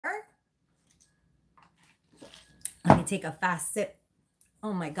take a fast sip.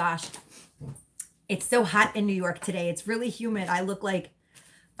 Oh my gosh. It's so hot in New York today. It's really humid. I look like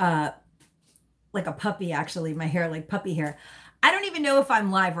a puppy, actually. My hair like puppy hair. I don't even know if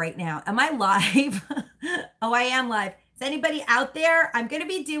I'm live right now. Am I live? Oh, I am live. Is anybody out there? I'm going to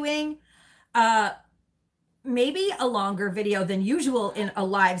be doing maybe a longer video than usual in a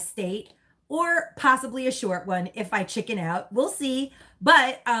live state, or possibly a short one if I chicken out. We'll see.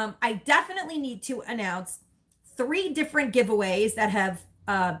 But I definitely need to announce 3 different giveaways that have,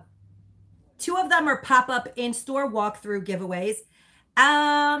 2 of them are pop-up in-store walkthrough giveaways.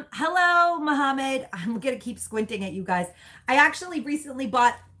 Hello, Mohammed. I'm going to keep squinting at you guys. I actually recently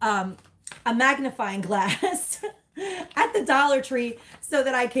bought a magnifying glass at the Dollar Tree so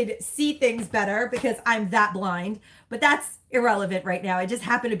that I could see things better because I'm that blind. But that's irrelevant right now. I just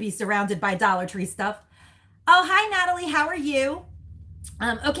happen to be surrounded by Dollar Tree stuff. Oh, hi, Natalie. How are you?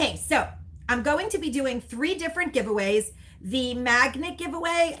 Okay, so I'm going to be doing 3 different giveaways. The magnet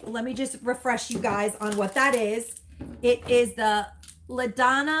giveaway, let me just refresh you guys on what that is. It is the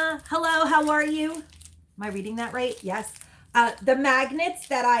LaDonna. Hello, how are you? Am I reading that right? Yes. The magnets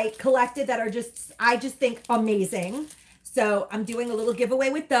that I collected that are just, I just think amazing. So I'm doing a little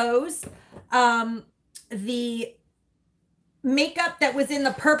giveaway with those. The makeup that was in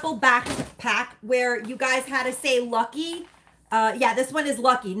the purple backpack where you guys had to say lucky. Yeah, this one is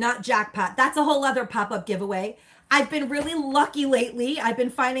lucky, not jackpot. That's a whole other pop-up giveaway. I've been really lucky lately. I've been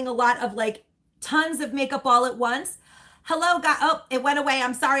finding a lot of like tons of makeup all at once. Hello, guys. Oh, it went away.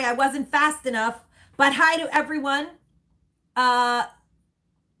 I'm sorry. I wasn't fast enough. But hi to everyone.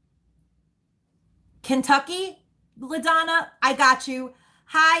 Kentucky, LaDonna, I got you.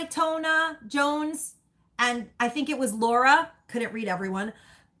 Hi, Tona Jones. And I think it was Laura. Couldn't read everyone.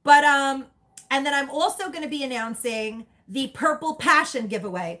 But, and then I'm also going to be announcing the Purple Passion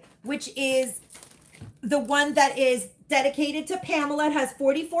giveaway, which is the one that is dedicated to Pamela. It has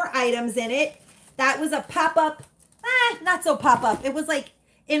 44 items in it. That was a pop-up, not so pop-up. It was like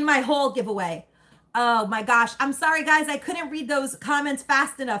in my haul giveaway. Oh my gosh. I'm sorry, guys. I couldn't read those comments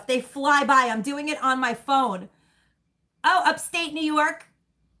fast enough. They fly by. I'm doing it on my phone. Oh, upstate New York.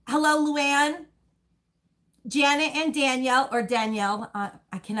 Hello, Luann. Janet and Danielle, or Danielle.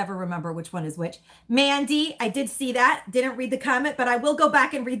 I can never remember which one is which. Mandy, I did see that. Didn't read the comment, but I will go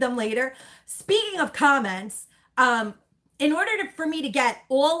back and read them later. Speaking of comments, in order for me to get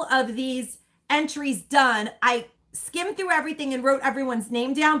all of these entries done, I skimmed through everything and wrote everyone's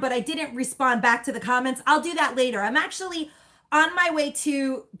name down, but I didn't respond back to the comments. I'll do that later. I'm actually on my way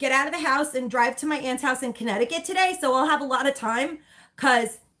to get out of the house and drive to my aunt's house in Connecticut today, so I'll have a lot of time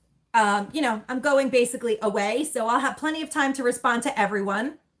because you know, I'm going basically away, so I'll have plenty of time to respond to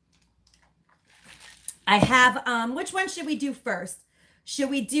everyone. I have, which one should we do first? Should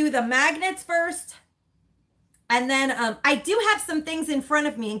we do the magnets first? And then I do have some things in front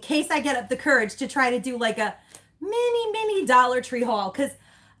of me in case I get up the courage to try to do like a mini Dollar Tree haul, because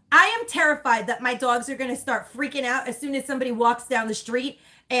I am terrified that my dogs are going to start freaking out as soon as somebody walks down the street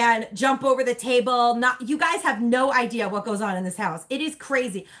and jump over the table. You guys have no idea what goes on in this house. It is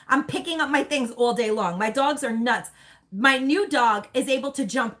crazy. I'm picking up my things all day long. My dogs are nuts. My new dog is able to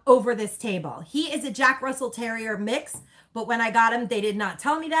jump over this table. He is a Jack Russell Terrier mix, but when I got him, they did not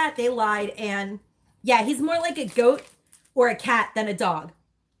tell me that. They lied. And yeah, he's more like a goat or a cat than a dog.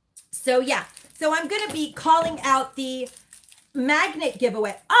 So yeah, so I'm going to be calling out the magnet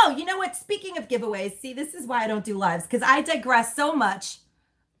giveaway. Oh, you know what? Speaking of giveaways, see, this is why I don't do lives, because I digress so much.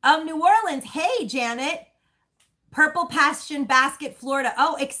 New Orleans. Hey, Janet. Purple Passion Basket, Florida.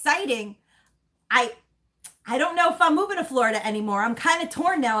 Oh, exciting. I don't know if I'm moving to Florida anymore. I'm kind of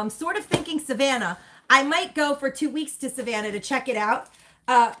torn now. I'm sort of thinking Savannah. I might go for 2 weeks to Savannah to check it out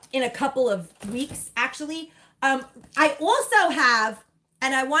in a couple of weeks, actually. I also have,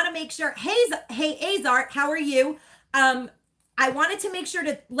 and I want to make sure, hey, Azart, how are you? I wanted to make sure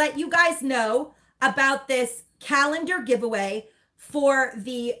to let you guys know about this calendar giveaway for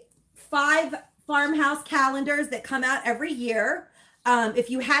the 5 farmhouse calendars that come out every year. If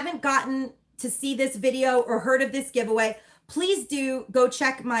you haven't gotten to see this video or heard of this giveaway, please do go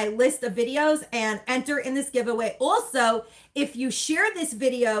check my list of videos and enter in this giveaway. Also, if you share this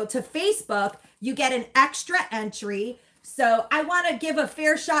video to Facebook, you get an extra entry. So I want to give a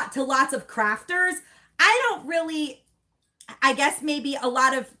fair shot to lots of crafters. I don't really, I guess maybe a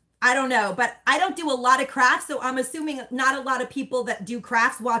lot of, I don't know, but I don't do a lot of crafts, so I'm assuming not a lot of people that do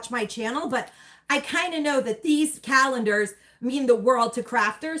crafts watch my channel, but I kind of know that these calendars mean the world to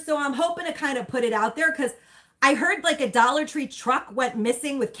crafters, so I'm hoping to kind of put it out there, because I heard like a Dollar Tree truck went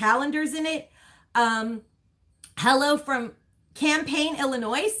missing with calendars in it. Hello from Champaign,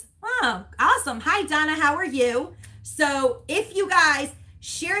 Illinois. Wow, awesome. Hi, Donna. How are you? So if you guys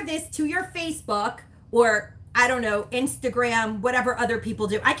share this to your Facebook or I don't know, Instagram, whatever other people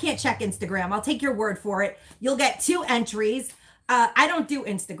do. I can't check Instagram. I'll take your word for it. You'll get 2 entries. I don't do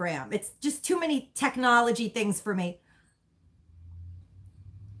Instagram. It's just too many technology things for me.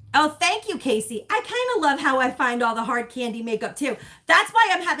 Oh, thank you, Casey. I kind of love how I find all the hard candy makeup too. That's why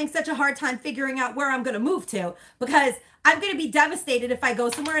I'm having such a hard time figuring out where I'm going to move to, because I'm going to be devastated if I go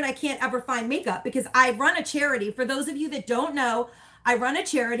somewhere and I can't ever find makeup, because I run a charity. For those of you that don't know, I run a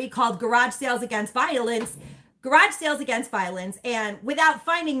charity called Garage Sales Against Violence. Garage Sales Against Violence. And without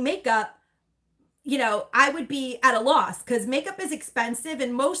finding makeup, you know, I would be at a loss, because makeup is expensive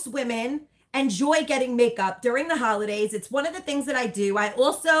and most women enjoy getting makeup during the holidays. It's one of the things that I do. I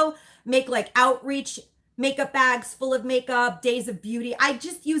also make like outreach makeup bags full of makeup, days of beauty. I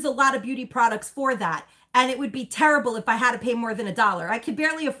just use a lot of beauty products for that. And it would be terrible if I had to pay more than $1. I could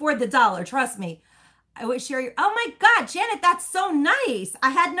barely afford the dollar. Trust me. I would share your, oh my God, Janet, that's so nice. I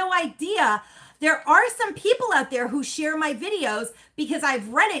had no idea. There are some people out there who share my videos because I've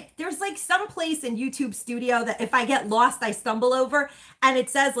read it. There's like some place in YouTube Studio that if I get lost, I stumble over, and it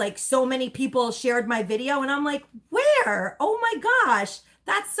says like so many people shared my video. And I'm like, where? Oh my gosh,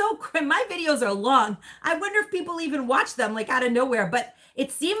 that's so crazy. My videos are long. I wonder if people even watch them like out of nowhere, but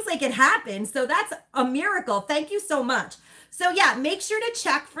it seems like it happened. So that's a miracle. Thank you so much. So yeah, make sure to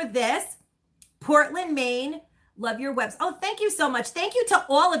check for this. Portland, Maine. Love your webs. Oh, thank you so much. Thank you to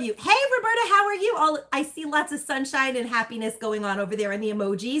all of you. Hey, Roberta, how are you? I see lots of sunshine and happiness going on over there in the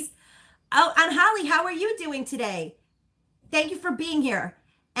emojis. Oh, and Holly, how are you doing today? Thank you for being here.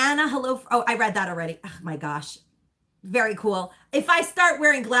 Anna, hello. Oh, I read that already. Oh my gosh. Very cool. If I start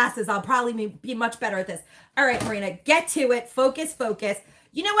wearing glasses, I'll probably be much better at this. All right, Marina, get to it. Focus, focus.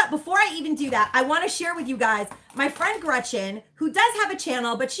 You know what? Before I even do that, I want to share with you guys my friend Gretchen, who does have a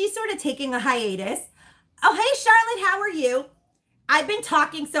channel, but she's sort of taking a hiatus. Oh, hey, Charlotte, how are you? I've been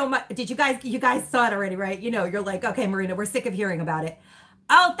talking so much. You guys saw it already, right? You know, you're like, okay, Marina, we're sick of hearing about it.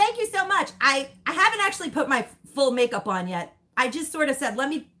 Oh, thank you so much. I haven't actually put my full makeup on yet. I just sort of said,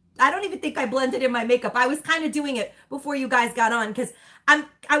 I don't even think I blended in my makeup. I was kind of doing it before you guys got on, because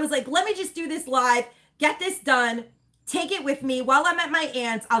I was like, let me just do this live, get this done, take it with me while I'm at my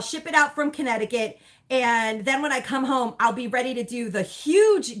aunt's. I'll ship it out from Connecticut. And then when I come home, I'll be ready to do the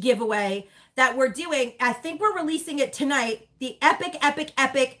huge giveaway that we're doing. I think we're releasing it tonight. The epic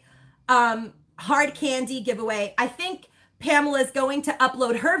hard candy giveaway. I think Pamela's going to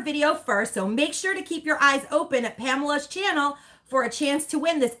upload her video first. So make sure to keep your eyes open at Pamela's channel for a chance to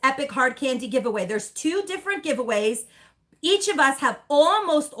win this epic hard candy giveaway. There's 2 different giveaways. Each of us have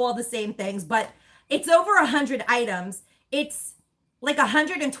almost all the same things, but it's over 100 items. It's like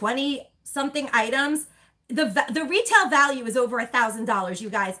 120 something items. The retail value is over $1,000, you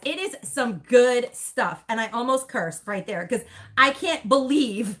guys. It is some good stuff. And I almost cursed right there because I can't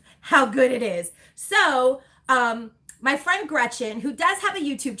believe how good it is. So my friend Gretchen, who does have a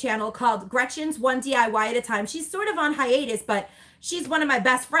YouTube channel called Gretchen's One DIY at a Time, she's sort of on hiatus, but she's one of my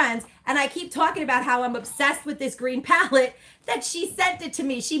best friends. And I keep talking about how I'm obsessed with this green palette that she sent it to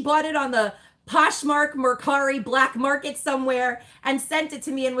me. She bought it on the Poshmark, Mercari, black market somewhere, and sent it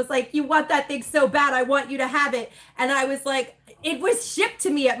to me and was like, you want that thing so bad, I want you to have it. And I was like, it was shipped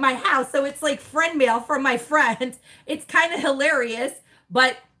to me at my house. So it's like friend mail from my friend. It's kind of hilarious,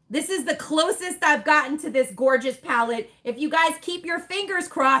 but this is the closest I've gotten to this gorgeous palette. If you guys keep your fingers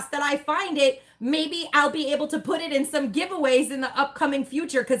crossed that I find it, maybe I'll be able to put it in some giveaways in the upcoming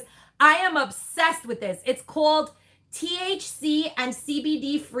future, because I am obsessed with this. It's called THC and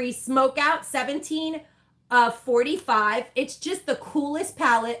CBD free Smokeout 1745. It's just the coolest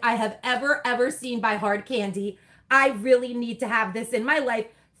palette I have ever seen by Hard Candy. I really need to have this in my life.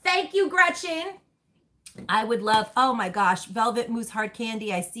 Thank you, Gretchen. I would love, oh my gosh, Velvet Mousse Hard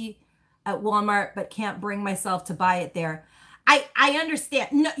Candy I see at Walmart, but can't bring myself to buy it there. I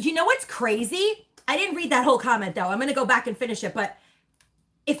understand. No, you know what's crazy? I didn't read that whole comment though. I'm going to go back and finish it, but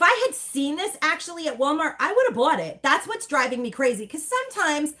if I had seen this actually at Walmart, I would have bought it. That's what's driving me crazy. Because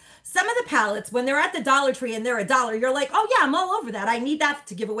sometimes some of the palettes, when they're at the Dollar Tree and they're $1, you're like, oh yeah, I'm all over that. I need that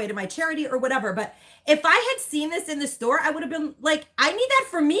to give away to my charity or whatever. But if I had seen this in the store, I would have been like, I need that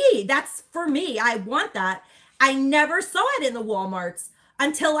for me. That's for me. I want that. I never saw it in the Walmarts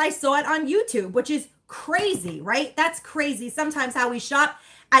until I saw it on YouTube, which is crazy, right? That's crazy. Sometimes how we shop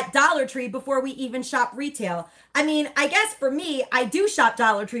at Dollar Tree before we even shop retail. I mean, I guess for me, I do shop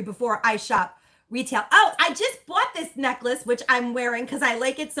Dollar Tree before I shop retail. Oh, I just bought this necklace, which I'm wearing because I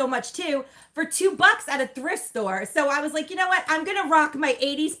like it so much too, for $2 at a thrift store. So I was like, you know what? I'm going to rock my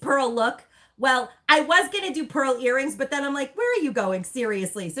 80s pearl look Well, I was going to do pearl earrings, but then I'm like, where are you going?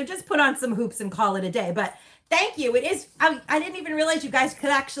 Seriously. So just put on some hoops and call it a day. But thank you. It is, I didn't even realize you guys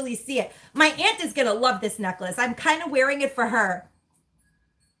could actually see it. My aunt is going to love this necklace. I'm kind of wearing it for her.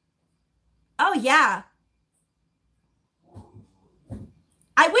 Oh, yeah.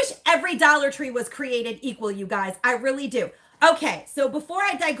 I wish every Dollar Tree was created equal, you guys. I really do. Okay, so before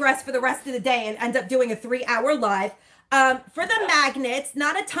I digress for the rest of the day and end up doing a 3-hour live, for the magnets,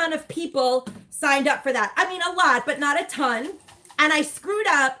 not a ton of people signed up for that. I mean, a lot, but not a ton. And I screwed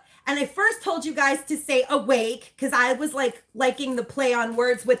up. And I first told you guys to say awake because I was like liking the play on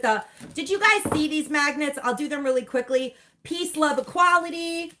words with the, did you guys see these magnets? I'll do them really quickly. Peace, love,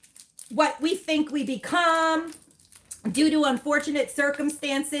 equality, what we think we become due to unfortunate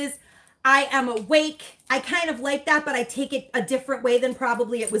circumstances. I am awake. I kind of like that, but I take it a different way than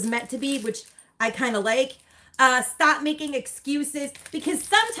probably it was meant to be, which I kind of like. Stop making excuses, because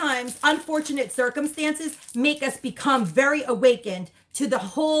sometimes unfortunate circumstances make us become very awakened to the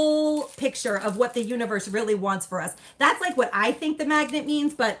whole picture of what the universe really wants for us. That's like what I think the magnet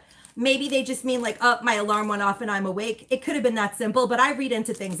means, but maybe they just mean like, oh, my alarm went off and I'm awake. It could have been that simple, but I read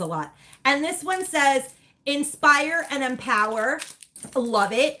into things a lot. And this one says, inspire and empower.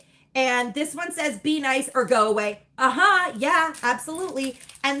 Love it. And this one says, be nice or go away. Yeah, absolutely.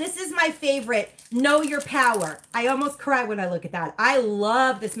 And this is my favorite, know your power. I almost cry when I look at that. I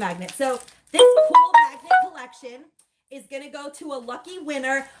love this magnet. So this cool magnet collection is going to go to a lucky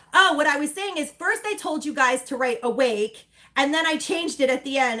winner. Oh, what I was saying is first I told you guys to write awake, and then I changed it at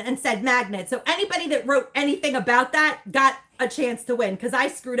the end and said magnet. So anybody that wrote anything about that got a chance to win, because I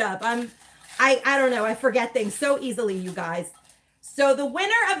screwed up. I don't know. I forget things so easily, you guys. So the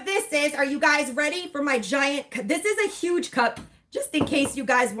winner of this is, are you guys ready for my giant, this is a huge cup, just in case you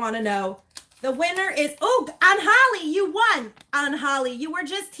guys want to know. The winner is, oh, Aunt Holly, you won. Aunt Holly, you were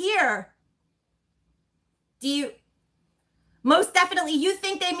just here. Do you, most definitely, you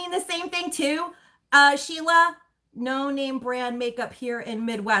think they mean the same thing too? Sheila, no name brand makeup here in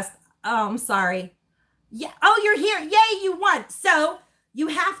Midwest. Oh, I'm sorry. Yeah. Oh, you're here. Yay, you won. So you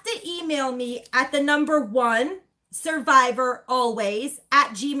have to email me at the number 1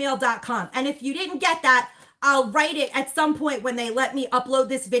 survivoralways@gmail.com. And if you didn't get that, I'll write it at some point when they let me upload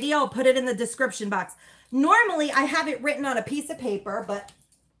this video. I'll put it in the description box. Normally I have it written on a piece of paper, but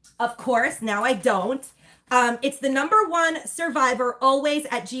of course now I don't. It's the number 1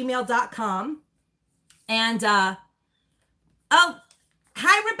 survivoralways@gmail.com. And oh,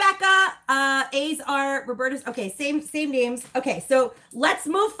 hi Rebecca. A's are Roberta's. Okay, same names. Okay, so let's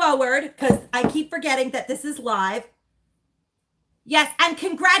move forward because I keep forgetting that this is live. Yes, and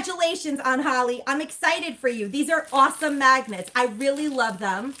congratulations on Holly. I'm excited for you. These are awesome magnets. I really love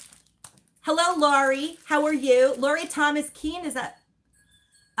them. Hello, Laurie. How are you? Laurie Thomas Keen, is that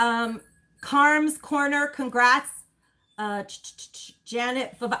Carm's Corner? Congrats.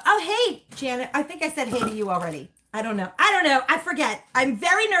 Janet. Oh, hey, Janet. I think I said hey to you already. I don't know. I forget. I'm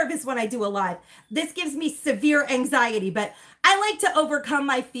very nervous when I do a live. This gives me severe anxiety, but I like to overcome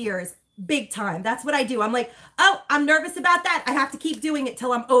my fears big time. That's what I do. I'm like, oh, I'm nervous about that. I have to keep doing it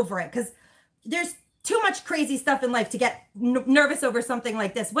till I'm over it, because there's too much crazy stuff in life to get nervous over something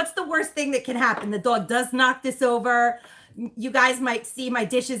like this. What's the worst thing that can happen? The dog does knock this over. You guys might see my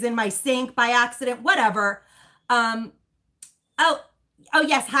dishes in my sink by accident, whatever. Oh,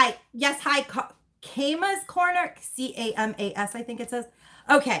 yes. Hi. Yes. Hi. Kama's Corner, C-A-M-A-S, I think it says.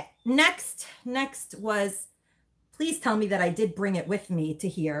 Okay, next was, please tell me that I did bring it with me to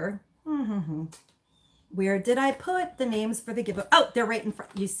here. Where did I put the names for the giveaway? Oh, they're right in front.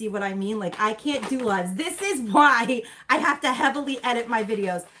 You see what I mean? Like, I can't do lives. This is why I have to heavily edit my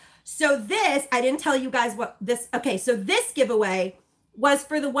videos. So this, I didn't tell you guys what this, okay, so this giveaway was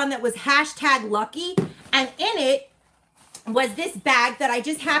for the one that was #lucky, and in it was this bag that I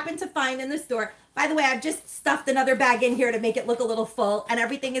just happened to find in the store. By the way, I've just stuffed another bag in here to make it look a little full, and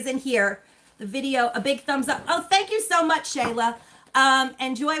everything is in here. The video, a big thumbs up. Oh, thank you so much, Shayla.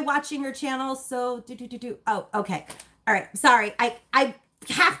 Enjoy watching your channel. So, Oh, okay. All right. Sorry. I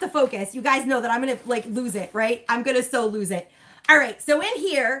have to focus. You guys know that I'm going to like lose it, right? I'm going to so lose it. All right. So in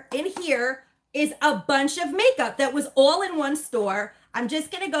here is a bunch of makeup that was all in one store. I'm just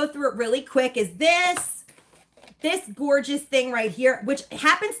going to go through it really quick. Is this gorgeous thing right here, which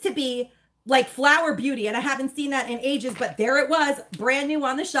happens to be like Flower Beauty, and I haven't seen that in ages, but there it was, brand new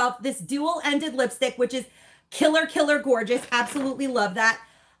on the shelf. This dual-ended lipstick, which is killer gorgeous. Absolutely love that.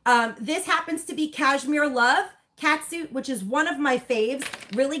 This happens to be Cashmere Love Catsuit, which is one of my faves.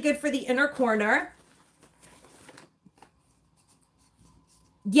 Really good for the inner corner.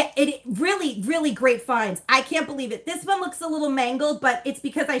 Yeah, it really, really great finds. I can't believe it. This one looks a little mangled, but it's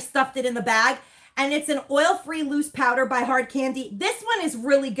because I stuffed it in the bag. And it's an oil-free loose powder by Hard Candy. This one is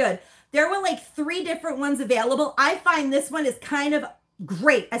really good. There were like 3 different ones available. I find this one is kind of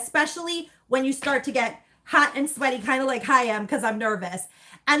great, especially when you start to get hot and sweaty, kind of like I am because I'm nervous.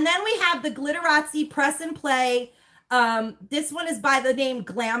 And then we have the Glitterazzi Press and Play. This one is by the name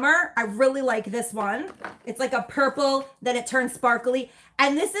Glamour. I really like this one. It's like a purple, then it turns sparkly.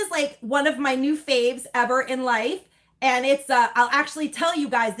 And this is like one of my new faves ever in life. And it's, I'll actually tell you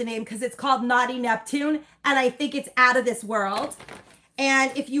guys the name because it's called Naughty Neptune. And I think it's out of this world.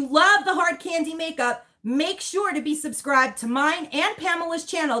 And if you love the Hard Candy makeup, make sure to be subscribed to mine and Pamela's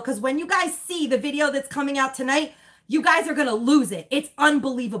channel. Because when you guys see the video that's coming out tonight, you guys are going to lose it. It's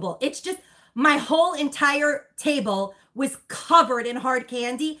unbelievable. It's just, my whole entire table was covered in Hard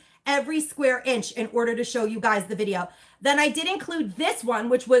Candy, every square inch, in order to show you guys the video. Then I did include this one,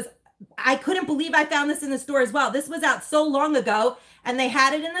 which was, I couldn't believe I found this in the store as well. This was out so long ago, and they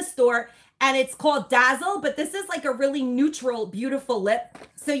had it in the store, and it's called Dazzle, but this is like a really neutral, beautiful lip.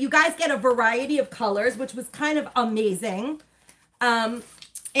 So you guys get a variety of colors, which was kind of amazing.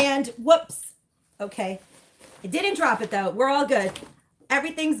 And whoops, okay. I didn't drop it though. We're all good.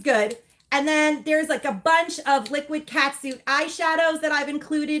 Everything's good. And then there's like a bunch of liquid catsuit eyeshadows that I've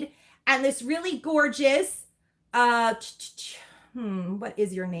included, and this really gorgeous, what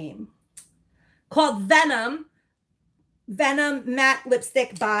is your name? Called Venom matte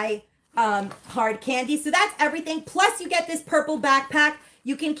lipstick by Hard Candy. So that's everything. Plus you get this purple backpack.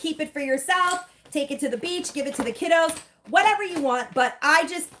 You can keep it for yourself, take it to the beach, give it to the kiddos, whatever you want. But I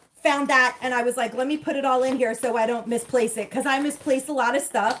just found that and I was like, let me put it all in here so I don't misplace it, because I misplaced a lot of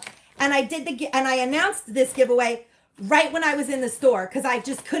stuff. And I announced this giveaway right when I was in the store, because I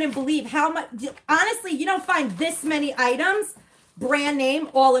just couldn't believe how much. Honestly, you don't find this many items, brand name,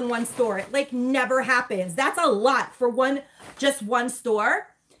 all in one store. It like never happens. That's a lot for just one store.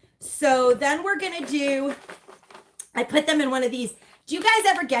 So then we're gonna do, I put them in one of these. Do you guys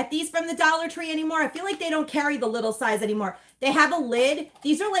ever get these from the Dollar Tree anymore? I feel like they don't carry the little size anymore. They have a lid.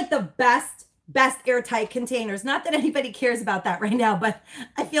 These are like the best airtight containers. Not that anybody cares about that right now, but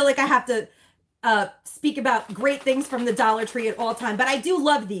I feel like I have to speak about great things from the Dollar Tree at all time. But I do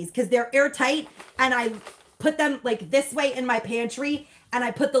love these because they're airtight, and I put them like this way in my pantry, and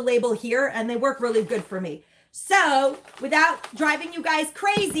I put the label here, and they work really good for me. So without driving you guys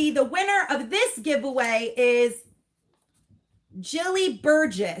crazy, the winner of this giveaway is Jilly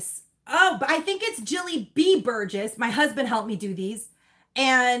Burgess. Oh, but I think it's Jilly B. Burgess. My husband helped me do these.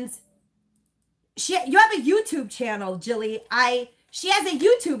 And you have a YouTube channel, Jilly. She has a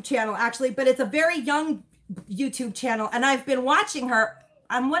YouTube channel, actually, but it's a very young YouTube channel, and I've been watching her.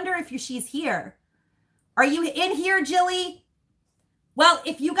 I wonder if she's here. Are you in here, Jilly? Well,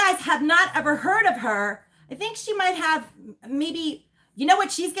 if you guys have not ever heard of her, I think she might have maybe, you know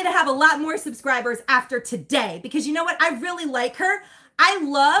what? She's going to have a lot more subscribers after today, because you know what? I really like her. I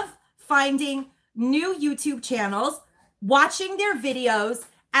love finding new YouTube channels, watching their videos,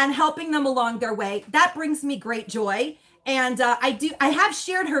 and helping them along their way. That brings me great joy. And I have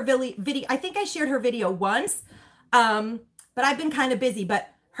shared her video. I think I shared her video once, but I've been kind of busy. But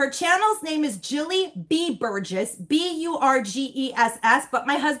her channel's name is Jilly B. Burgess, B-U-R-G-E-S-S. But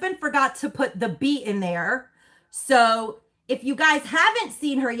my husband forgot to put the B in there. So if you guys haven't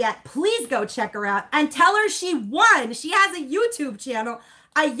seen her yet, please go check her out and tell her she won. She has a YouTube channel,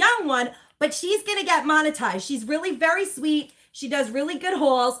 a young one, but she's going to get monetized. She's really very sweet. She does really good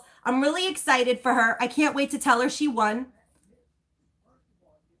hauls. I'm really excited for her. I can't wait to tell her she won.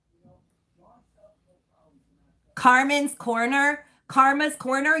 Carma's Corner.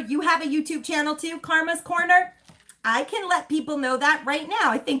 You have a YouTube channel too, Karma's Corner? I can let people know that right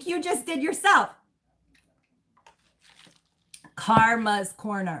now. I think you just did yourself. Karma's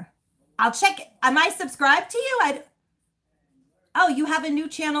Corner. I'll check it. Am I subscribed to you? Oh, you have a new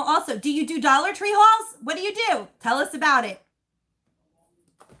channel also. Do you do Dollar Tree hauls? What do you do? Tell us about it.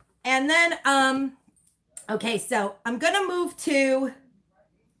 And then, okay, so I'm going to move to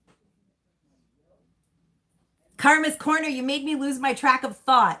Karma's Corner. You made me lose my track of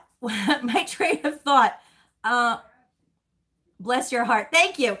thought, my train of thought. Bless your heart.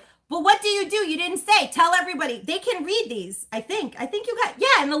 Thank you. But what do? You didn't say. Tell everybody. They can read these, I think. I think you got,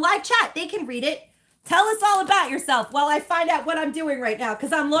 yeah, in the live chat, they can read it. Tell us all about yourself while I find out what I'm doing right now,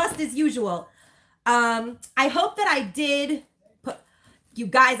 because I'm lost as usual. I hope that I did... You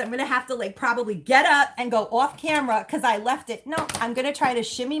guys, I'm going to have to like probably get up and go off camera because I left it. No, I'm going to try to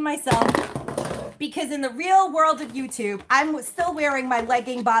shimmy myself, because in the real world of YouTube, I'm still wearing my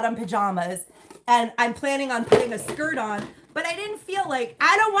legging bottom pajamas, and I'm planning on putting a skirt on. but I didn't feel like,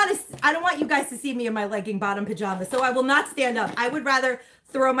 I don't want you guys to see me in my legging bottom pajamas, so I will not stand up. I would rather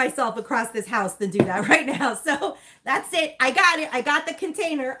throw myself across this house than do that right now. So that's it. I got it. I got the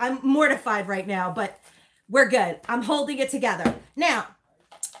container. I'm mortified right now, but we're good. I'm holding it together. Now,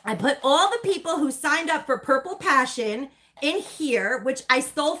 I put all the people who signed up for Purple Passion in here, which I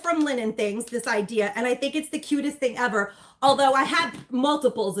stole from Linen Things, this idea, and I think it's the cutest thing ever. Although I have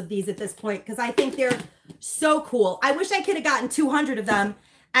multiples of these at this point because I think they're so cool. I wish I could have gotten 200 of them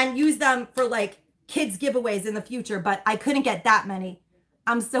and used them for like kids giveaways in the future, but I couldn't get that many.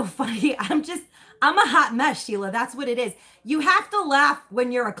 I'm so funny. I'm a hot mess, Sheila. That's what it is. You have to laugh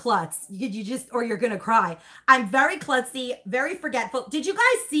when you're a klutz. You just, or you're going to cry. I'm very klutzy, very forgetful. Did you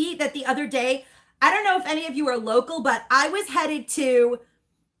guys see that the other day? I don't know if any of you are local, but I was headed to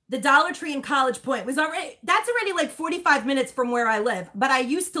the Dollar Tree in College Point. That's already like 45 minutes from where I live, but I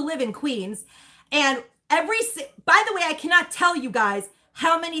used to live in Queens. And by the way, I cannot tell you guys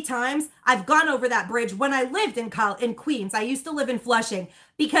how many times I've gone over that bridge when I lived in Queens. I used to live in Flushing,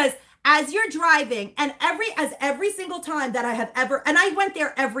 because as you're driving, and every single time that I have ever, and I went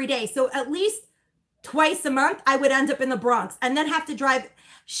there every day. So at least twice a month, I would end up in the Bronx and then have to drive.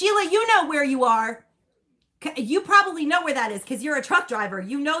 Sheila, you know where you are. You probably know where that is because you're a truck driver.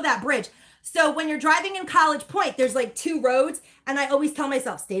 You know that bridge. So when you're driving in College Point, there's like 2 roads. And I always tell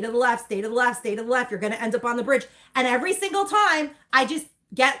myself, stay to the left, stay to the left, stay to the left. You're going to end up on the bridge. And every single time I just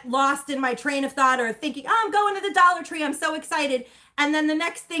get lost in my train of thought or thinking, oh, I'm going to the Dollar Tree. I'm so excited. And then the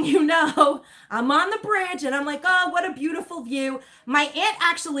next thing you know, I'm on the bridge and I'm like, oh, what a beautiful view. My aunt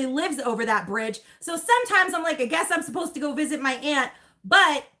actually lives over that bridge. So sometimes I'm like, I guess I'm supposed to go visit my aunt.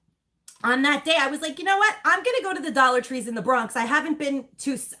 But on that day, I was like, you know what? I'm going to go to the Dollar Trees in the Bronx. I haven't been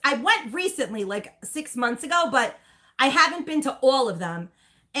to, I went recently, like 6 months ago, but I haven't been to all of them.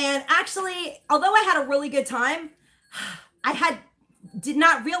 And actually, although I had a really good time, did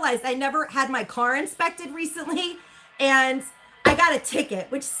not realize I never had my car inspected recently. And I got a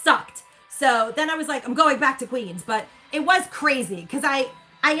ticket, which sucked. So then I was like, I'm going back to Queens, but it was crazy because I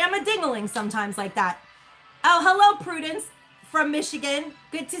am a dingling sometimes like that. Oh, hello, Prudence from Michigan.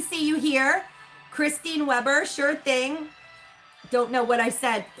 Good to see you here. Christine Weber, sure thing. Don't know what I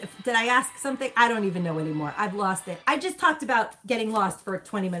said. Did I ask something? I don't even know anymore. I've lost it. I just talked about getting lost for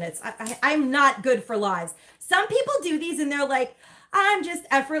 20 minutes. I'm not good for lives. Some people do these and they're like, I'm just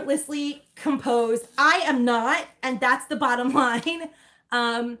effortlessly composed. I am not, and that's the bottom line.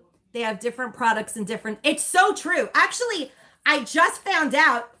 They have different products and different, it's so true. Actually, I just found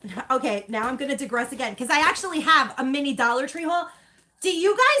out, okay, now I'm going to digress again, because I actually have a mini Dollar Tree haul. Do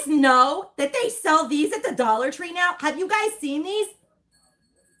you guys know that they sell these at the Dollar Tree now? Have you guys seen these?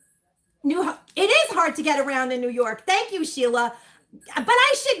 It is hard to get around in New York. Thank you, Sheila. But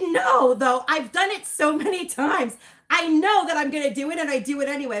I should know, though. I've done it so many times. I know that I'm going to do it, and I do it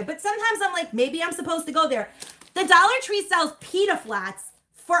anyway. But sometimes I'm like, maybe I'm supposed to go there. The Dollar Tree sells pita flats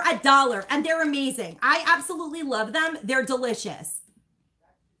for $1, and they're amazing. I absolutely love them. They're delicious.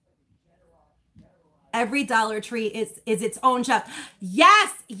 Every Dollar Tree is its own shop.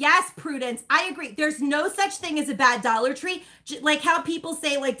 Yes, yes, Prudence. I agree. There's no such thing as a bad Dollar Tree. Like how people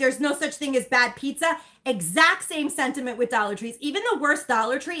say, like, there's no such thing as bad pizza. Exact same sentiment with Dollar Trees. Even the worst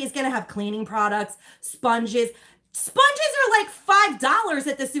Dollar Tree is going to have cleaning products, sponges. Sponges are like $5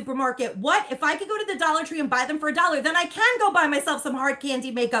 at the supermarket. What? If I could go to the Dollar Tree and buy them for $1, then I can go buy myself some hard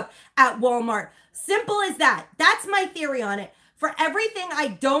candy makeup at Walmart. Simple as that. That's my theory on it. For everything I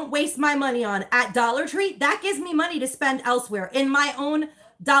don't waste my money on at Dollar Tree, that gives me money to spend elsewhere in my own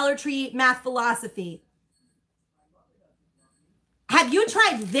Dollar Tree math philosophy. Have you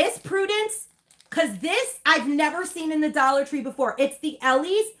tried this, Prudence? Because this I've never seen in the Dollar Tree before. It's the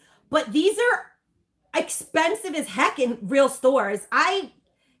Ellie's, but these are expensive as heck in real stores. I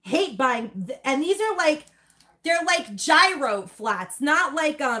hate buying, and these are like, they're like gyro flats, not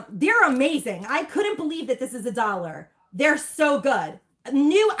like, they're amazing. I couldn't believe that this is $1. They're so good. A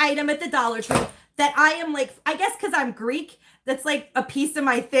new item at the Dollar Tree that I am like, I guess because I'm Greek, that's like a piece of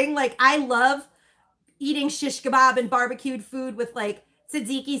my thing. Like I love eating shish kebab and barbecued food with like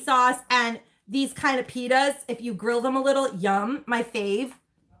tzatziki sauce and these kind of pitas. If you grill them a little, yum, my fave.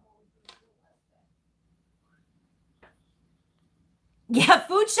 Yeah,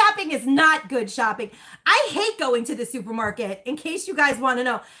 food shopping is not good shopping. I hate going to the supermarket, in case you guys want to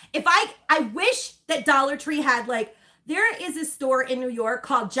know. If I wish that Dollar Tree had like, there is a store in New York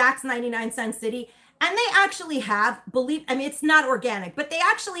called Jack's 99 Cent City, and they actually have, I mean, it's not organic, but they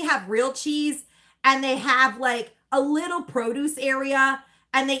actually have real cheese, and they have like a little produce area,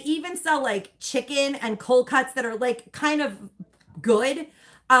 and they even sell like chicken and cold cuts that are like kind of good.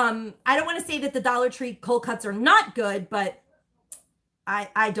 I don't want to say that the Dollar Tree cold cuts are not good, but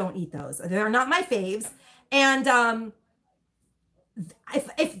I don't eat those. They're not my faves. And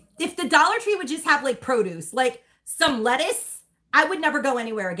if the Dollar Tree would just have like produce, like some lettuce, I would never go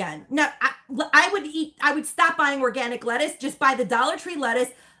anywhere again. No, I would stop buying organic lettuce, just buy the Dollar Tree lettuce,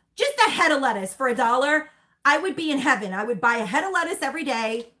 just a head of lettuce for $1. I would be in heaven. I would buy a head of lettuce every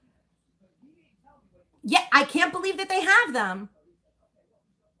day. Yeah, I can't believe that they have them.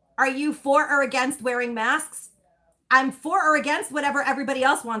 Are you for or against wearing masks? I'm for or against whatever everybody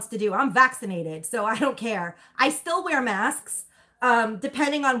else wants to do. I'm vaccinated, so I don't care. I still wear masks,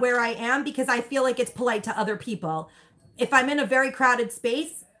 depending on where I am, because I feel like it's polite to other people. If I'm in a very crowded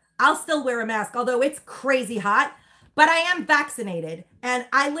space, I'll still wear a mask, although it's crazy hot. But I am vaccinated, and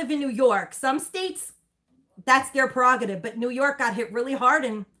I live in New York. Some states, that's their prerogative, but New York got hit really hard,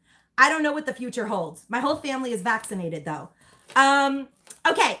 and I don't know what the future holds. My whole family is vaccinated, though.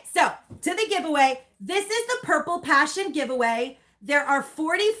 Okay, so to the giveaway. This is the Purple Passion giveaway. There are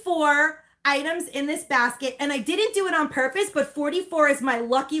 44 items in this basket, and I didn't do it on purpose, but 44 is my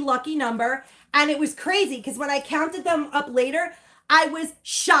lucky number. And it was crazy because when I counted them up later, I was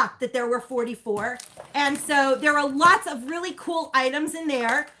shocked that there were 44. And so there are lots of really cool items in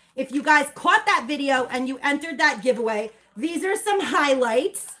there. If you guys caught that video and you entered that giveaway, these are some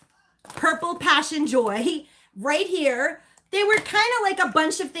highlights. Purple Passion Joy right here. They were kind of like a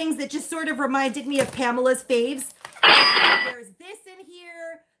bunch of things that just sort of reminded me of Pamela's faves. There's this in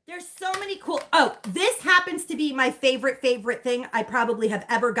here. There's so many cool. Oh, this happens to be my favorite thing I probably have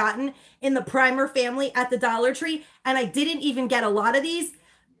ever gotten in the primer family at the Dollar Tree. And I didn't even get a lot of these.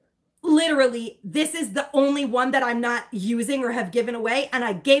 Literally, this is the only one that I'm not using or have given away. And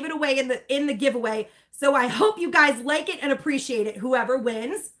I gave it away in the giveaway. So I hope you guys like it and appreciate it, whoever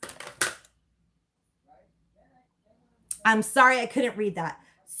wins. I'm sorry I couldn't read that.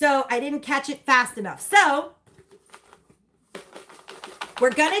 So I didn't catch it fast enough. So we're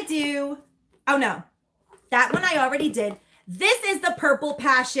going to do, oh no, that one I already did. This is the Purple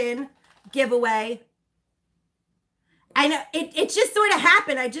Passion giveaway. I know it just sort of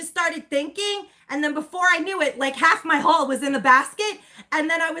happened. I just started thinking, and then before I knew it, like half my haul was in the basket. And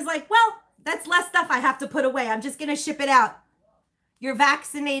then I was like, well, that's less stuff I have to put away. I'm just going to ship it out. You're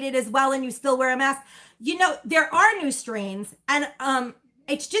vaccinated as well and you still wear a mask. You know, there are new strains, and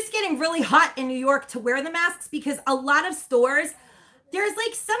it's just getting really hot in New York to wear the masks because a lot of stores, there's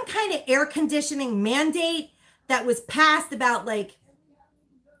like some kind of air conditioning mandate that was passed about like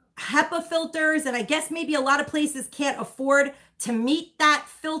HEPA filters. And I guess maybe a lot of places can't afford to meet that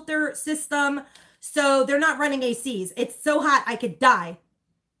filter system. So they're not running ACs. It's so hot I could die.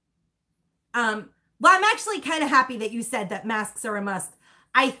 Well, I'm actually kind of happy that you said that masks are a must.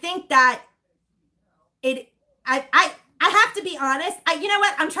 I think that I have to be honest. You know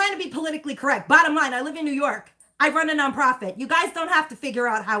what? I'm trying to be politically correct. Bottom line, I live in New York. I run a nonprofit. You guys don't have to figure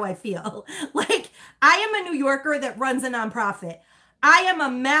out how I feel. Like, I am a New Yorker that runs a nonprofit. I am a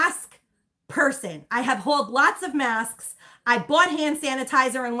mask person. I have hauled lots of masks. I bought hand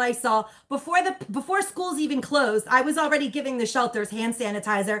sanitizer and Lysol before schools even closed. I was already giving the shelters hand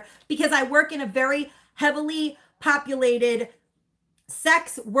sanitizer because I work in a very heavily populated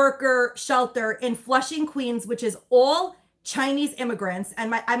sex worker shelter in Flushing, Queens, which is all Chinese immigrants.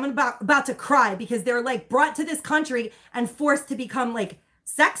 And I'm about to cry because they're like brought to this country and forced to become like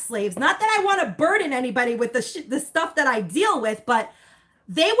sex slaves. Not that I want to burden anybody with the stuff that I deal with, but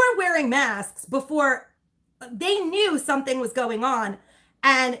they were wearing masks before they knew something was going on.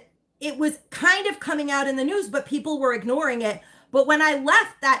 And it was kind of coming out in the news, but people were ignoring it. But when I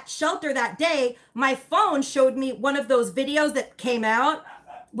left that shelter that day, my phone showed me one of those videos that came out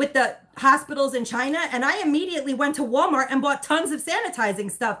with the hospitals in China. And I immediately went to Walmart and bought tons of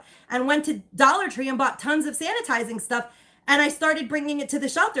sanitizing stuff and went to Dollar Tree and bought tons of sanitizing stuff. And I started bringing it to the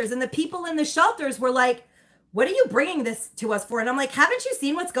shelters. And the people in the shelters were like, what are you bringing this to us for? And I'm like, haven't you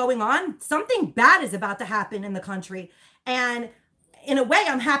seen what's going on? Something bad is about to happen in the country. And in a way,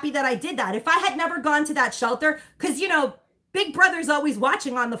 I'm happy that I did that. If I had never gone to that shelter, because, you know, Big Brother's always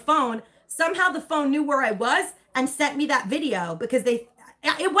watching on the phone. Somehow the phone knew where I was and sent me that video because it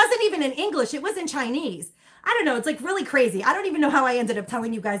wasn't even in English. It was in Chinese. I don't know. It's like really crazy. I don't even know how I ended up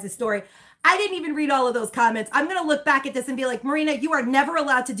telling you guys this story. I didn't even read all of those comments. I'm going to look back at this and be like, Marina, you are never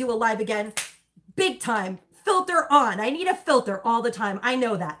allowed to do a live again. Big time. Filter on. I need a filter all the time. I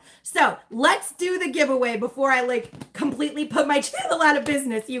know that. So let's do the giveaway before I like completely put my channel out of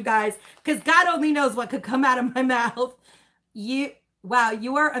business, you guys, because God only knows what could come out of my mouth. Wow,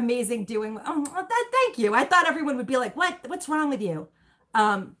 you are amazing doing. Thank you. I thought everyone would be like, what's wrong with you?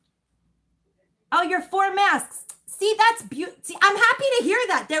 Oh, you're 4 masks. See, that's beautiful. See, I'm happy to hear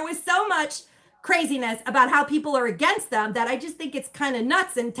that. There was so much craziness about how people are against them that I just think it's kind of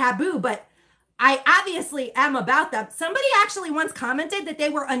nuts and taboo, but I obviously am about them. Somebody actually once commented that they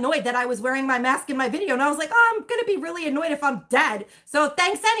were annoyed that I was wearing my mask in my video, and I was like, oh, I'm going to be really annoyed if I'm dead. So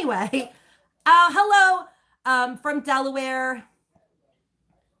thanks anyway. Hello from Delaware.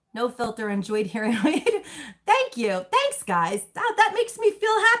 No filter, enjoyed hearing it. Thank you. Thanks, guys. That makes me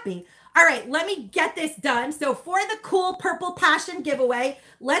feel happy. All right, let me get this done. So for the cool purple passion giveaway,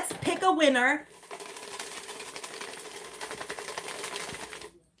 let's pick a winner.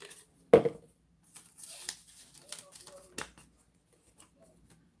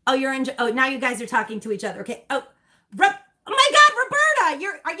 Oh, now you guys are talking to each other. Okay. Oh my God,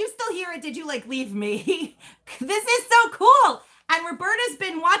 Roberta, are you still here, or did you like leave me? This is so cool. And Roberta's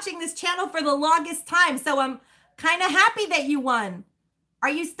been watching this channel for the longest time, so I'm kind of happy that you won. Are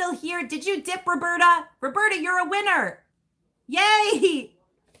you still here? Did you dip, Roberta? Roberta, you're a winner. Yay!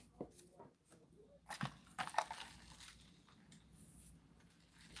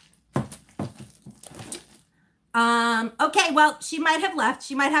 Okay, well, she might have left.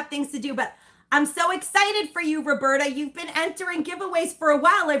 She might have things to do, but I'm so excited for you, Roberta. You've been entering giveaways for a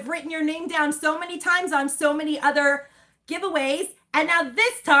while. I've written your name down so many times on so many other giveaways, and now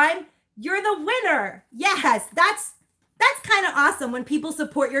this time you're the winner. Yes, that's kind of awesome when people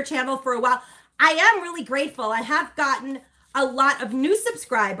support your channel for a while. I am really grateful. I have gotten a lot of new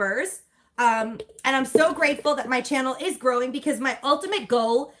subscribers, and I'm so grateful that my channel is growing, because my ultimate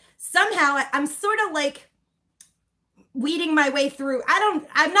goal, somehow I'm sort of like weeding my way through.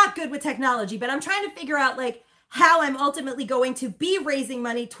 I'm not good with technology, but I'm trying to figure out like how I'm ultimately going to be raising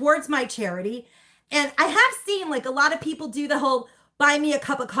money towards my charity. And I have seen like a lot of people do the whole buy me a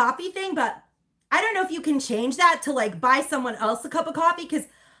cup of coffee thing, but I don't know if you can change that to like buy someone else a cup of coffee, because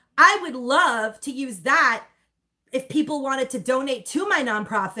I would love to use that if people wanted to donate to my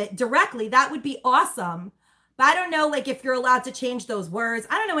nonprofit directly. That would be awesome. But I don't know like if you're allowed to change those words.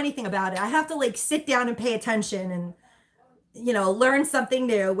 I don't know anything about it. I have to like sit down and pay attention and, you know, learn something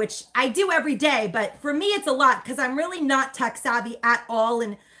new, which I do every day. But for me, it's a lot because I'm really not tech savvy at all.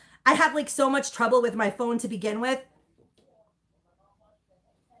 And I have like so much trouble with my phone to begin with.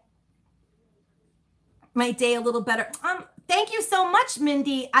 My day a little better. Thank you so much,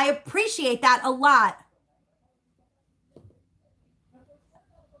 Mindy. I appreciate that a lot.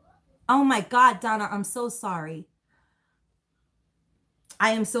 Oh my God, Donna, I'm so sorry.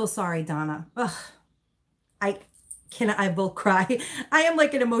 I am so sorry, Donna. Ugh. I will cry. I am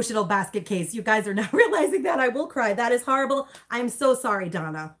like an emotional basket case. You guys are not realizing that. I will cry. That is horrible. I'm so sorry,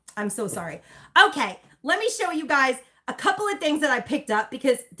 Donna. I'm so sorry. Okay, let me show you guys a couple of things that I picked up,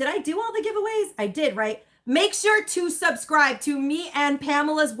 because did I do all the giveaways? I did, right? Make sure to subscribe to me and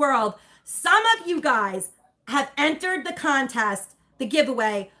Pamela's World. Some of you guys have entered the contest, the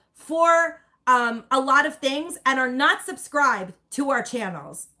giveaway, for a lot of things and are not subscribed to our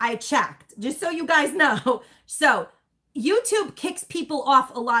channels. I checked, just so you guys know. So YouTube kicks people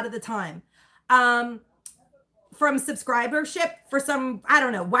off a lot of the time from subscribership for some, I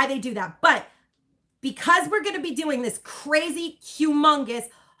don't know why they do that. But because we're going to be doing this crazy, humongous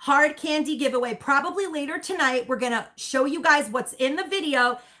hard candy giveaway, probably later tonight, we're going to show you guys what's in the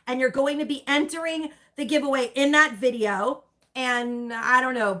video, and you're going to be entering the giveaway in that video. And I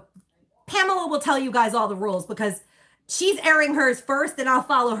don't know, Pamela will tell you guys all the rules because she's airing hers first and I'll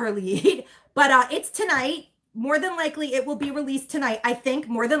follow her lead. But it's tonight. More than likely, it will be released tonight. I think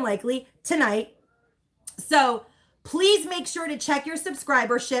more than likely tonight. So please make sure to check your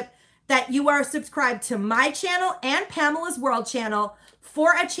subscribership, that you are subscribed to my channel and Pamela's World channel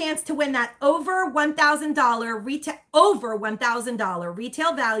for a chance to win that over $1,000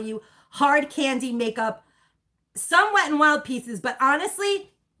 retail value hard candy makeup. Some Wet n Wild pieces, but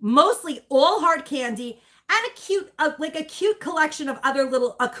honestly, mostly all hard candy, and a cute collection of other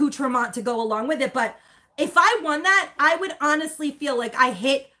little accoutrement to go along with it. But if I won that, I would honestly feel like I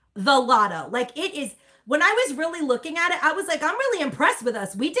hit the lotto. Like, it is, when I was really looking at it, I was like, I'm really impressed with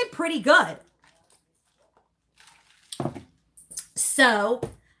us. We did pretty good. So,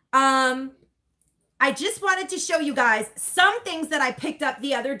 I just wanted to show you guys some things that I picked up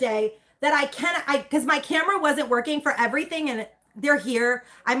the other day that because my camera wasn't working for everything, and they're here.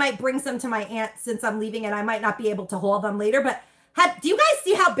 I might bring some to my aunt since I'm leaving, and I might not be able to haul them later. But do you guys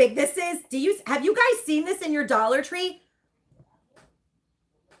see how big this is? Have you guys seen this in your Dollar Tree?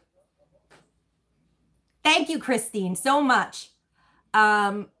 Thank you, Christine, so much.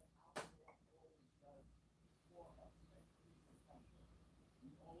 Love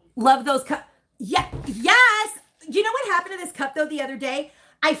those cups. Yeah, yes. You know what happened to this cup though the other day?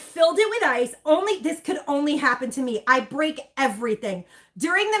 I filled it with ice. This could only happen to me. I break everything.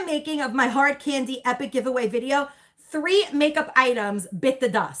 During the making of my hard candy epic giveaway video, 3 makeup items bit the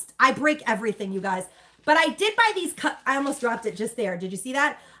dust. I break everything, you guys. But I did buy these cups. I almost dropped it just there. Did you see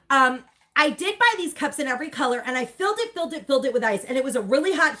that? I did buy these cups in every color, and I filled it with ice. And it was a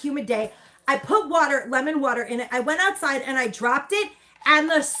really hot, humid day. I put water, lemon water in it. I went outside and I dropped it, and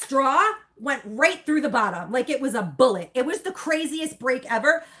the straw went right through the bottom like it was a bullet. It was the craziest break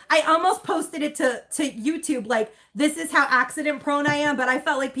ever. I almost posted it to YouTube, like, this is how accident prone I am, but I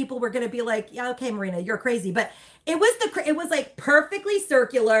felt like people were going to be like, yeah, okay, Marina, you're crazy. But it was like perfectly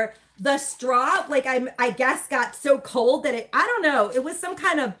circular. The straw, like, I guess got so cold that I don't know, it was some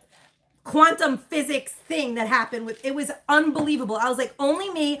kind of quantum physics thing that happened with it. Was unbelievable. I was like, only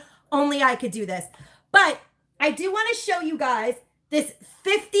me, only I could do this. But I do want to show you guys this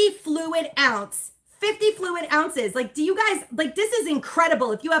 50 fluid ounces. Like, do you guys, like, this is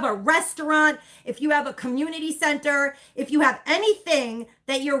incredible. If you have a restaurant, if you have a community center, if you have anything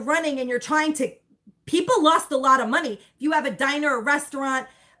that you're running and you're trying to, people lost a lot of money. If you have a diner, a restaurant,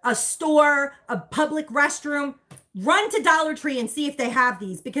 a store, a public restroom, run to Dollar Tree and see if they have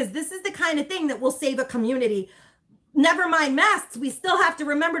these, because this is the kind of thing that will save a community. Never mind masks, we still have to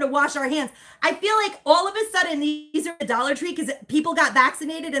remember to wash our hands. I feel like all of a sudden these are at Dollar Tree because people got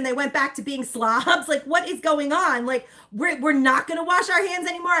vaccinated and they went back to being slobs. Like, what is going on? Like, we're not going to wash our hands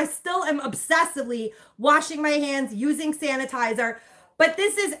anymore. I still am obsessively washing my hands, using sanitizer. But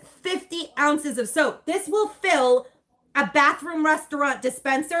this is 50 ounces of soap. This will fill a bathroom restaurant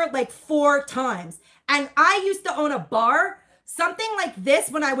dispenser like 4 times. And I used to own a bar. Something like this,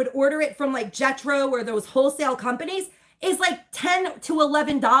 when I would order it from like Jetro or those wholesale companies, is like $10 to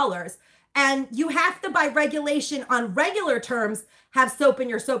 $11. And you have to, by regulation, on regular terms, have soap in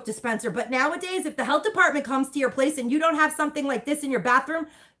your soap dispenser. But nowadays, if the health department comes to your place and you don't have something like this in your bathroom,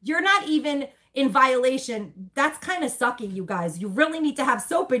 you're not even in violation. That's kind of sucky, you guys. You really need to have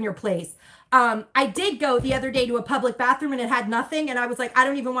soap in your place. I did go the other day to a public bathroom and it had nothing. And I was like, I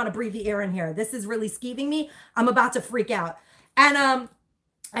don't even want to breathe the air in here. This is really skeeving me. I'm about to freak out. And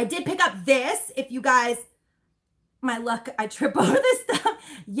I did pick up this. If you guys, my luck, I trip over this stuff.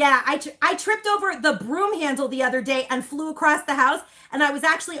 Yeah, I tripped over the broom handle the other day and flew across the house. And I was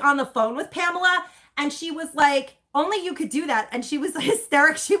actually on the phone with Pamela, and she was like, only you could do that. And she was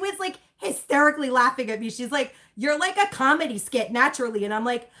hysterical. She was like hysterically laughing at me. She's like, you're like a comedy skit naturally. And I'm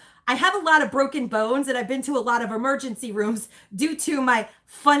like, I have a lot of broken bones and I've been to a lot of emergency rooms due to my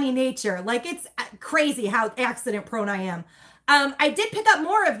funny nature. Like, it's crazy how accident prone I am. I did pick up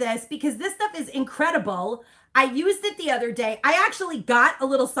more of this because this stuff is incredible. I used it the other day. I actually got a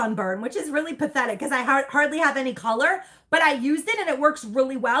little sunburn, which is really pathetic because I hardly have any color, but I used it and it works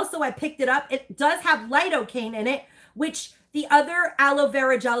really well. So I picked it up. It does have lidocaine in it, which the other aloe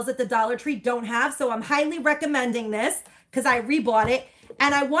vera gels at the Dollar Tree don't have. So I'm highly recommending this because I rebought it.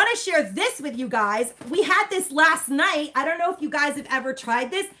 And I want to share this with you guys. We had this last night. I don't know if you guys have ever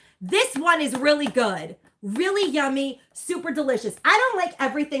tried this. This one is really good. Really yummy, super delicious. I don't like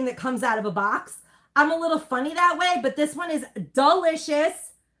everything that comes out of a box. I'm a little funny that way, but this one is delicious.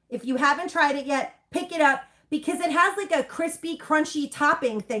 If you haven't tried it yet, pick it up because it has like a crispy, crunchy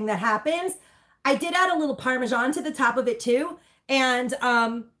topping thing that happens. I did add a little Parmesan to the top of it too. And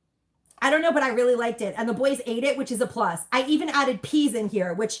I don't know, but I really liked it. And the boys ate it, which is a plus. I even added peas in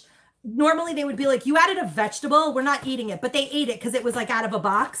here, which normally they would be like, you added a vegetable. We're not eating it, but they ate it because it was like out of a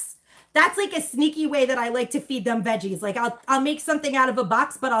box. That's like a sneaky way that I like to feed them veggies. Like I'll make something out of a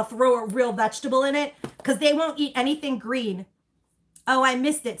box, but I'll throw a real vegetable in it because they won't eat anything green. Oh, I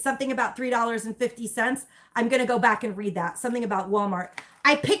missed it. Something about $3.50. I'm going to go back and read that. Something about Walmart.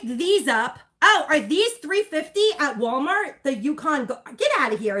 I picked these up. Oh, are these $3.50 at Walmart? The Yukon, get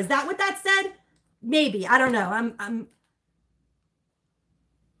out of here. Is that what that said? Maybe. I don't know.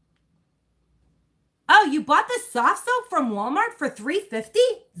 Oh, you bought the soft soap from Walmart for $3.50?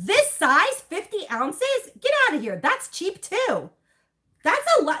 This size, 50 ounces? Get out of here. That's cheap too. That's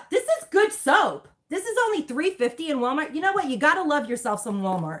a lot. This is good soap. This is only $3.50 in Walmart. You know what? You got to love yourself some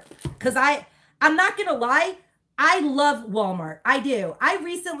Walmart. Because I'm not going to lie. I love Walmart. I do. I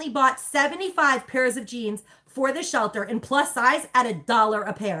recently bought 75 pairs of jeans for the shelter in plus size at $1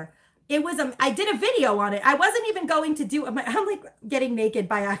 a pair. It was, I did a video on it. I wasn't even going to do, I'm like getting naked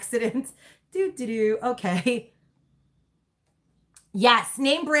by accident. Okay. Yes,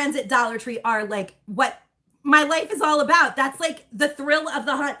 name brands at Dollar Tree are like what my life is all about. That's like the thrill of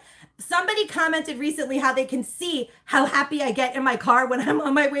the hunt. somebody commented recently how they can see how happy I get in my car when I'm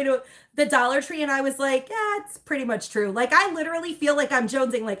on my way to the Dollar Tree. And I was like, yeah, it's pretty much true. Like, I literally feel like I'm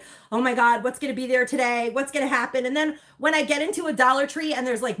jonesing, like, oh my God, what's going to be there today? What's going to happen? And then when I get into a Dollar Tree and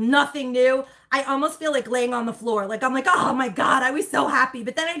there's like nothing new, I almost feel like laying on the floor. Like, I'm like, oh my God, I was so happy.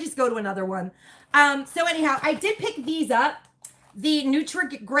 But then I just go to another one. So anyhow, I did pick these up. The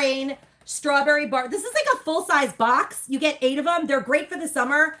Nutri-Grain strawberry bar. This is like a full-size box. You get 8 of them. They're great for the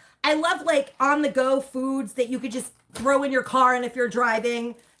summer. I love like on-the-go foods that you could just throw in your car, and if you're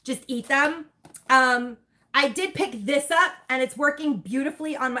driving, just eat them. I did pick this up, and it's working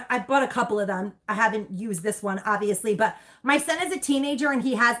beautifully on my, I bought a couple of them. I haven't used this one, obviously, but my son is a teenager, and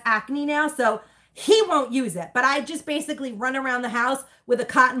he has acne now, so he won't use it. But I just basically run around the house with a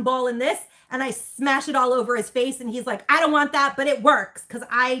cotton ball in this, and I smash it all over his face, and he's like, I don't want that, but it works because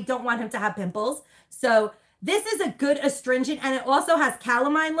I don't want him to have pimples. So this is a good astringent, and it also has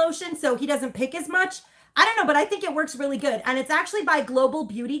calamine lotion, so he doesn't pick as much. I don't know, but I think it works really good. And it's actually by Global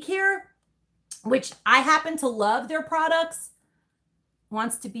Beauty Care, which I happen to love their products.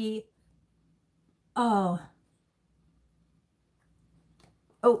 Wants to be, I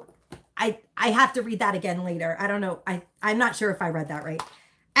have to read that again later. I don't know. I'm not sure if I read that right.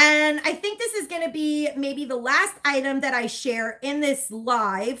 And I think this is going to be maybe the last item that I share in this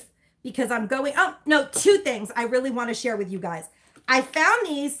live, because I'm going, oh, no, 2 things I really want to share with you guys. I found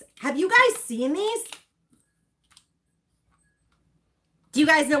these. Have you guys seen these? Do you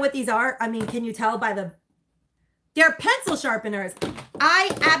guys know what these are? I mean, can you tell by they're pencil sharpeners.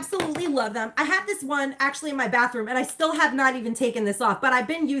 I absolutely love them. I have this one actually in my bathroom, and I still have not even taken this off, but I've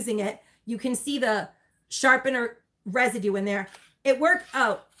been using it. You can see the sharpener residue in there. It worked.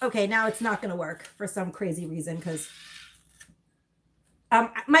 Oh, okay. Now it's not going to work for some crazy reason because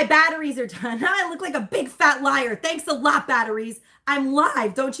my batteries are done. I look like a big fat liar. Thanks a lot, batteries. I'm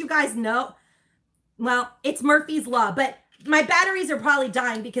live. Don't you guys know? Well, it's Murphy's Law, but my batteries are probably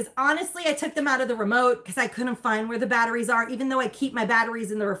dying because honestly, I took them out of the remote because I couldn't find where the batteries are. Even though I keep my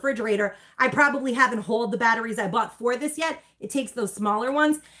batteries in the refrigerator, I probably haven't hauled the batteries I bought for this yet. It takes those smaller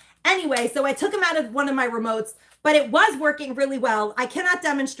ones. Anyway, so I took them out of one of my remotes, but it was working really well. I cannot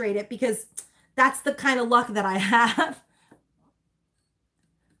demonstrate it because that's the kind of luck that I have.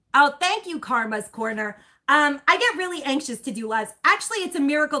 Oh, thank you, Karma's Corner. I get really anxious to do lives. Actually, it's a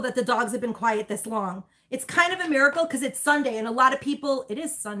miracle that the dogs have been quiet this long. It's kind of a miracle because it's Sunday and a lot of people, it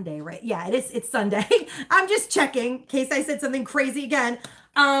is Sunday, right? Yeah, it is. It's Sunday. I'm just checking in case I said something crazy again.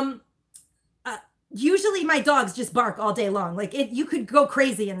 Usually my dogs just bark all day long. Like you could go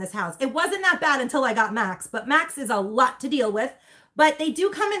crazy in this house. It wasn't that bad until I got Max, but Max is a lot to deal with. But they do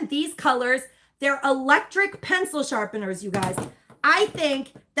come in these colors. They're electric pencil sharpeners, you guys. I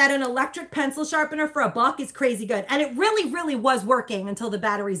think that an electric pencil sharpener for $1 is crazy good. And it really, really was working until the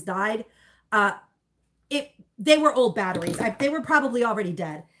batteries died. They were old batteries. They were probably already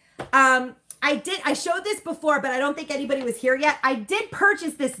dead. I showed this before, but I don't think anybody was here yet. I did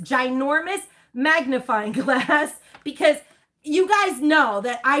purchase this ginormous magnifying glass because you guys know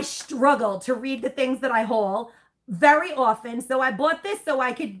that I struggle to read the things that I haul very often. So I bought this so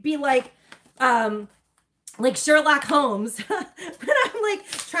I could be like Sherlock Holmes when I'm like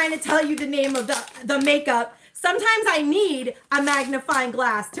trying to tell you the name of the makeup. Sometimes I need a magnifying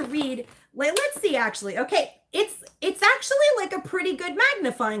glass to read. Let's see, actually. Okay, it's actually like a pretty good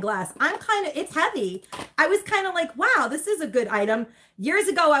magnifying glass. It's heavy. I was kind of like, wow, this is a good item. Years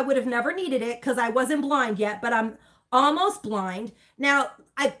ago, I would have never needed it because I wasn't blind yet, but I'm almost blind. Now,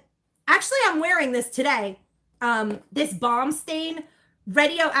 I'm wearing this today. This Balm Stain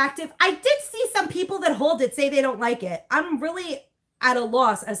Radioactive. I did see some people that hold it say they don't like it. I'm really at a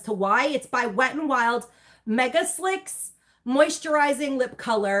loss as to why. It's by Wet n Wild Mega Slicks Moisturizing Lip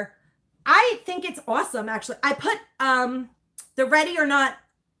Color. I think it's awesome, actually. I put the Ready or Not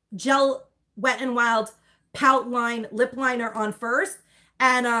Gel Wet n Wild Pout Line Lip Liner on first.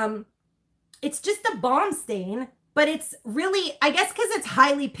 And it's just a balm stain, but it's really, I guess because it's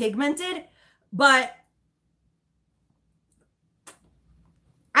highly pigmented, but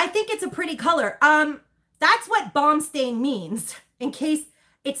I think it's a pretty color. That's what balm stain means. In case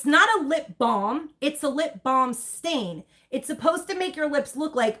it's not a lip balm, it's a lip balm stain. It's supposed to make your lips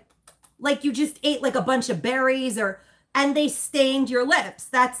look like you just ate like a bunch of berries and they stained your lips.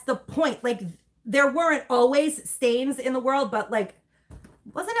 That's the point. Like there weren't always stains in the world, but like,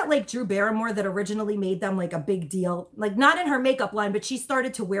 wasn't it like Drew Barrymore that originally made them like a big deal? Like not in her makeup line, but she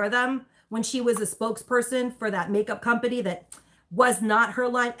started to wear them when she was a spokesperson for that makeup company that was not her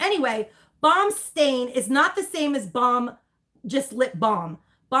line. Anyway, balm stain is not the same as balm, just lip balm.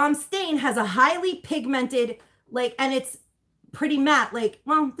 Balm stain has a highly pigmented, and it's pretty matte. Like,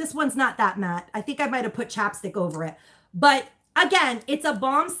 well, this one's not that matte. I think I might have put chapstick over it. But again, it's a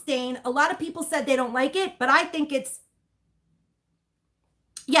balm stain. A lot of people said they don't like it, but I think it's,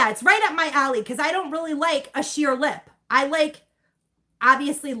 yeah, it's right up my alley because I don't really like a sheer lip. I like,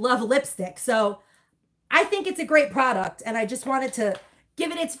 obviously love lipstick. So I think it's a great product. And I just wanted to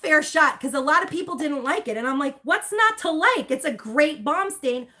give it its fair shot because a lot of people didn't like it. And I'm like, what's not to like? It's a great balm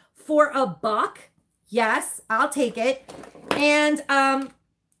stain for $1. Yes, I'll take it. And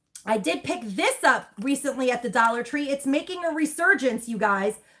I did pick this up recently at the Dollar Tree. It's making a resurgence, you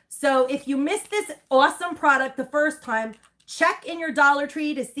guys. So if you missed this awesome product the first time, check in your Dollar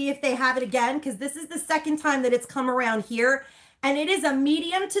Tree to see if they have it again, because this is the second time that it's come around here. And it is a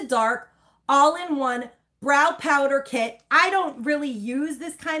medium to dark, all-in-one brow powder kit. I don't really use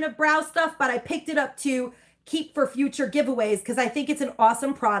this kind of brow stuff, but I picked it up to keep for future giveaways because I think it's an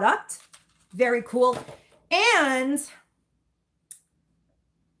awesome product. Very cool. And,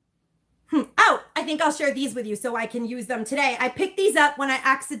 oh, I think I'll share these with you so I can use them today. I picked these up when I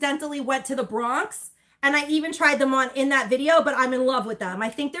accidentally went to the Bronx, and I even tried them on in that video, but I'm in love with them. I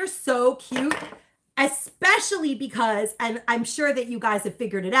think they're so cute, especially because, and I'm sure that you guys have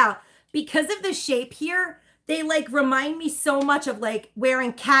figured it out, because of the shape here, they like remind me so much of like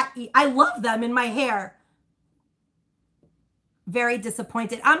wearing cat ears. I love them in my hair. Very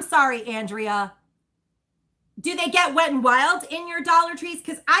disappointed. I'm sorry, Andrea. Do they get Wet n Wild in your Dollar Trees?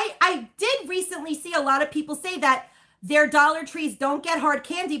 Because I did recently see a lot of people say that their Dollar Trees don't get hard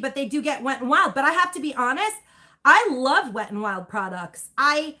candy, but they do get Wet n Wild. But I have to be honest, I love Wet n Wild products.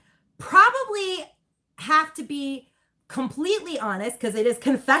 I probably have to be completely honest because it is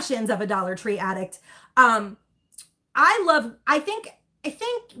Confessions of a Dollar Tree Addict. I think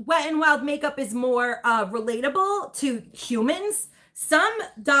Wet n Wild makeup is more relatable to humans. Some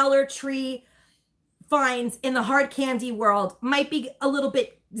Dollar Tree finds in the hard candy world might be a little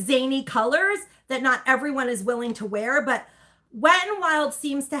bit zany colors that not everyone is willing to wear, but Wet n Wild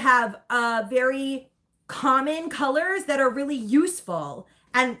seems to have very common colors that are really useful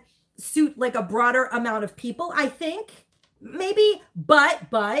and suit like a broader amount of people, I think. Maybe,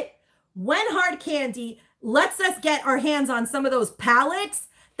 but when hard candy lets us get our hands on some of those palettes,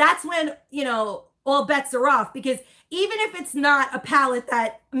 that's when, you know, all bets are off. Because even if it's not a palette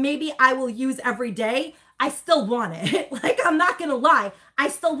that maybe I will use every day, I still want it. Like, I'm not gonna lie, I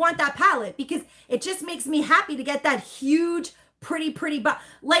still want that palette because it just makes me happy to get that huge, pretty,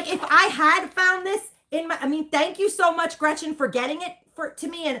 like if I had found this in my, I mean, thank you so much, Gretchen, for getting it to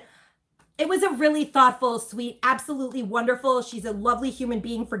me. And it was a really thoughtful, sweet, absolutely wonderful. She's a lovely human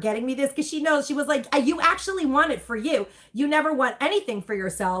being for getting me this because she knows, she was like, you actually want it for you. You never want anything for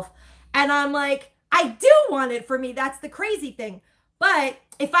yourself. And I'm like, I do want it for me. That's the crazy thing. But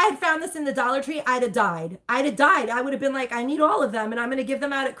if I had found this in the Dollar Tree, I'd have died. I would have been like, I need all of them and I'm going to give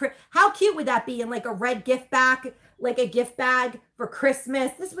them out at, how cute would that be in like a red gift bag, like a gift bag for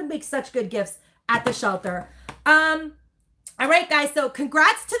Christmas? This would make such good gifts at the shelter. All right, guys. So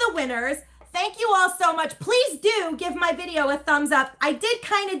congrats to the winners. Thank you all so much. Please do give my video a thumbs up. I did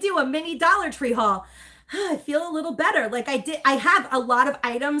kind of do a mini Dollar Tree haul. I feel a little better. Like I have a lot of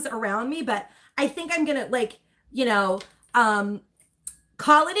items around me, but I think I'm going to like, you know,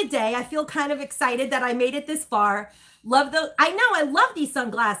 call it a day. I feel kind of excited that I made it this far. I love these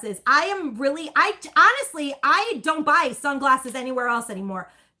sunglasses. Honestly, I don't buy sunglasses anywhere else anymore.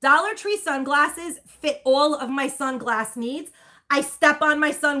 Dollar Tree sunglasses fit all of my sunglass needs. I step on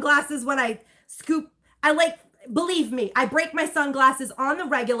my sunglasses when I scoop. Believe me, I break my sunglasses on the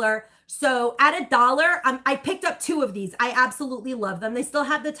regular. So at $1, I picked up 2 of these. I absolutely love them. They still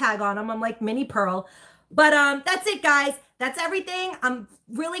have the tag on them. I'm like mini pearl. But that's it, guys. That's everything. I'm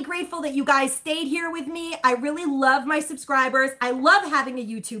really grateful that you guys stayed here with me. I really love my subscribers. I love having a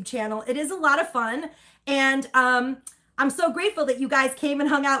YouTube channel. It is a lot of fun. And I'm so grateful that you guys came and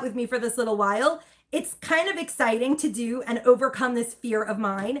hung out with me for this little while. It's kind of exciting to do and overcome this fear of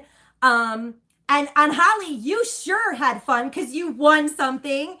mine. And Holly, you sure had fun because you won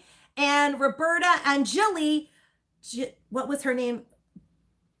something. And Roberta and Jilly, what was her name?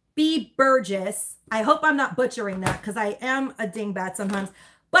 B. Burgess. I hope I'm not butchering that because I am a dingbat sometimes.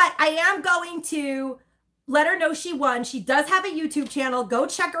 But I am going to let her know she won. She does have a YouTube channel. Go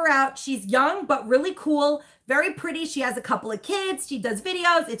check her out. She's young, but really cool. Very pretty. She has a couple of kids. She does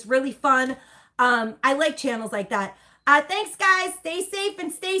videos. It's really fun. I like channels like that. Thanks, guys. Stay safe.